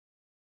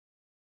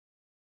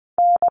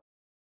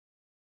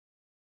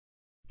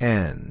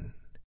 N.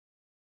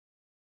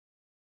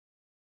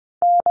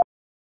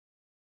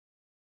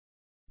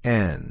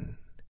 N.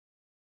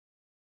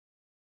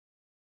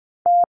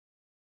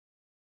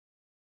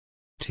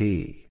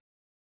 T.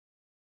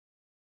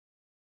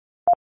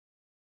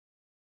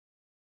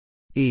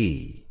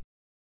 E.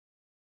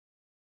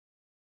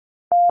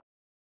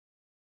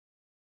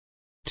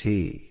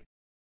 T.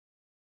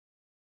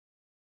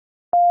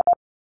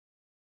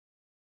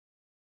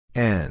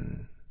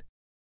 N.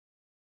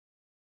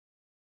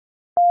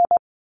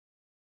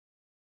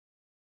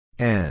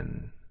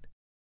 N.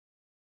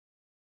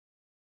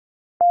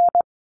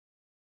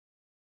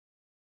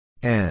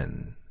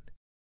 N.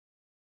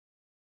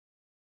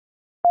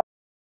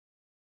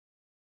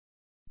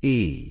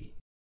 E.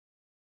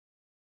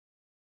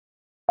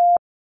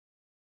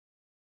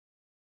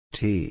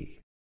 T.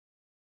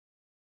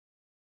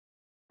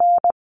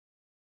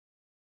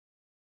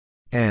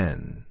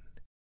 N.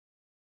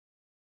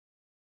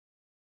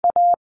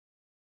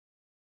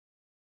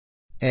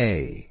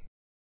 A.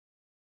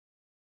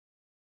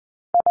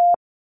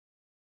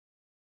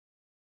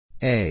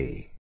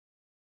 A.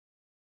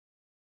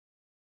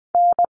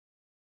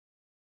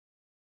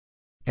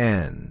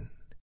 N.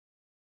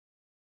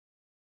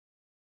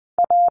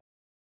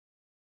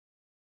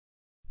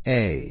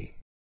 A.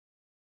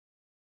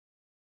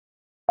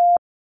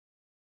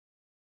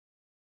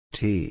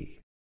 T.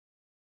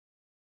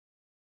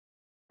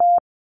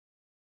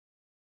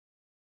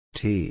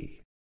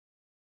 T.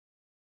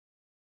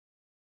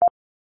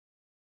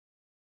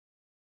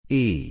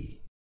 E.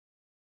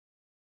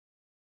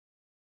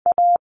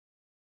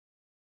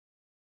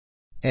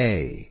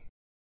 A.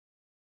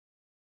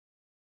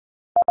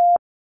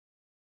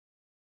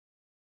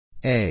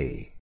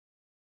 A.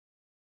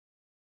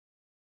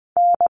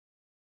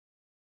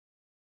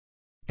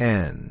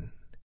 N.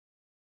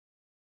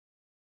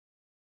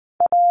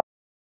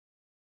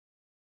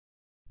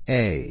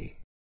 A.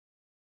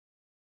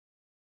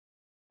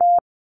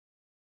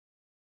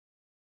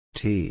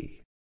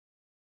 T.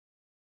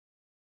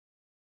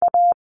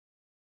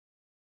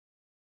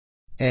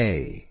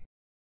 A.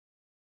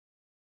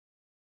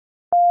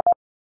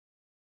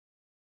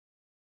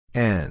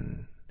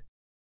 N.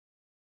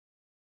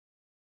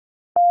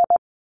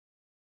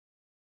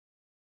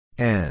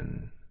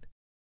 N.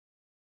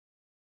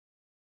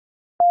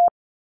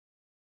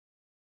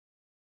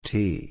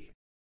 T.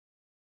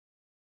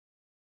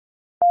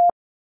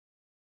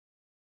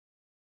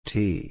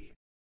 T.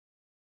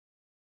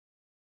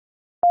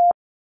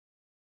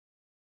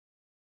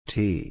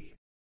 T.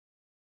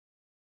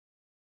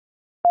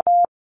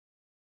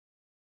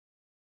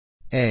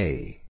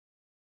 A.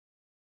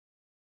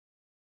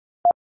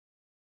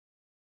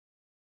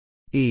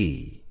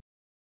 E.